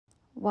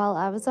While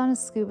I was on a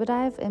scuba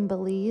dive in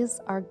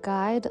Belize, our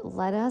guide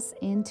led us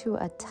into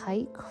a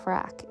tight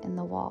crack in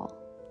the wall.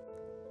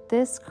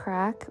 This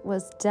crack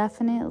was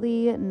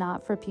definitely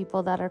not for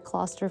people that are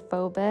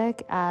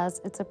claustrophobic,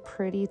 as it's a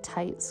pretty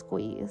tight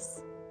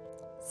squeeze.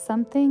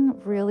 Something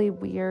really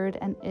weird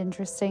and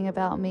interesting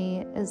about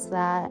me is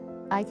that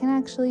I can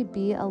actually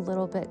be a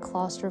little bit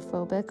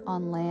claustrophobic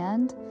on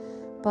land,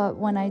 but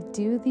when I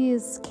do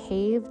these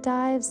cave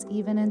dives,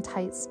 even in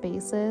tight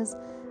spaces,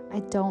 I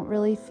don't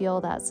really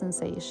feel that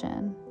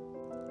sensation.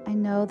 I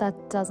know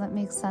that doesn't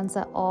make sense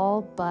at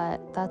all,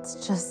 but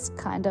that's just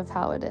kind of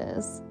how it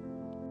is.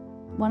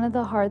 One of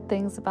the hard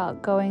things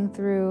about going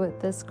through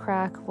this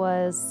crack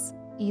was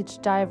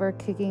each diver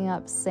kicking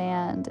up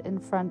sand in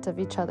front of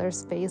each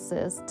other's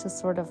faces to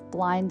sort of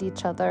blind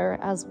each other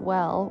as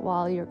well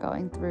while you're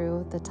going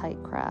through the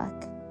tight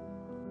crack.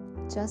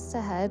 Just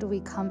ahead, we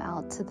come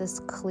out to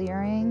this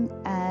clearing,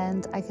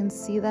 and I can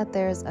see that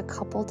there's a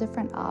couple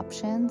different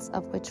options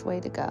of which way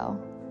to go.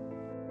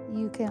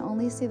 You can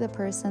only see the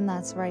person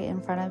that's right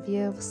in front of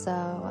you,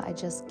 so I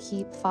just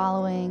keep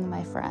following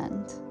my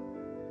friend.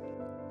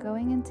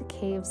 Going into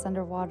caves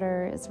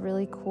underwater is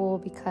really cool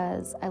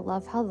because I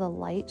love how the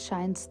light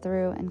shines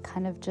through and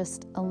kind of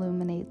just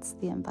illuminates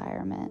the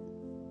environment.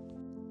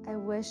 I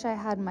wish I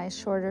had my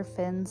shorter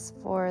fins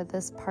for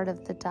this part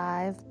of the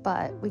dive,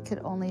 but we could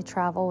only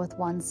travel with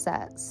one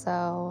set,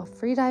 so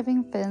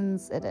freediving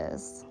fins it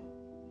is.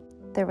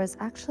 There was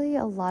actually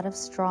a lot of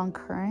strong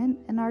current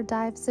in our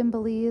dives in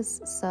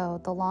Belize, so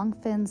the long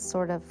fins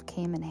sort of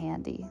came in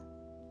handy.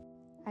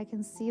 I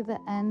can see the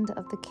end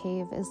of the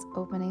cave is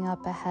opening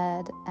up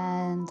ahead,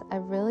 and I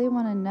really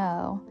want to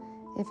know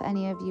if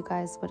any of you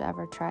guys would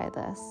ever try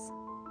this.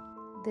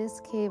 This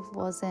cave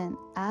wasn't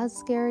as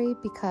scary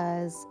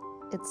because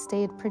it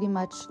stayed pretty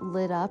much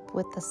lit up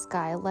with the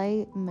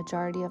skylight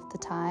majority of the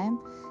time.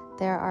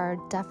 There are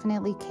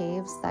definitely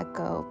caves that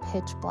go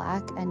pitch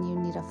black and you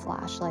need a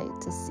flashlight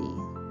to see.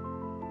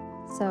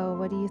 So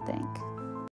what do you think?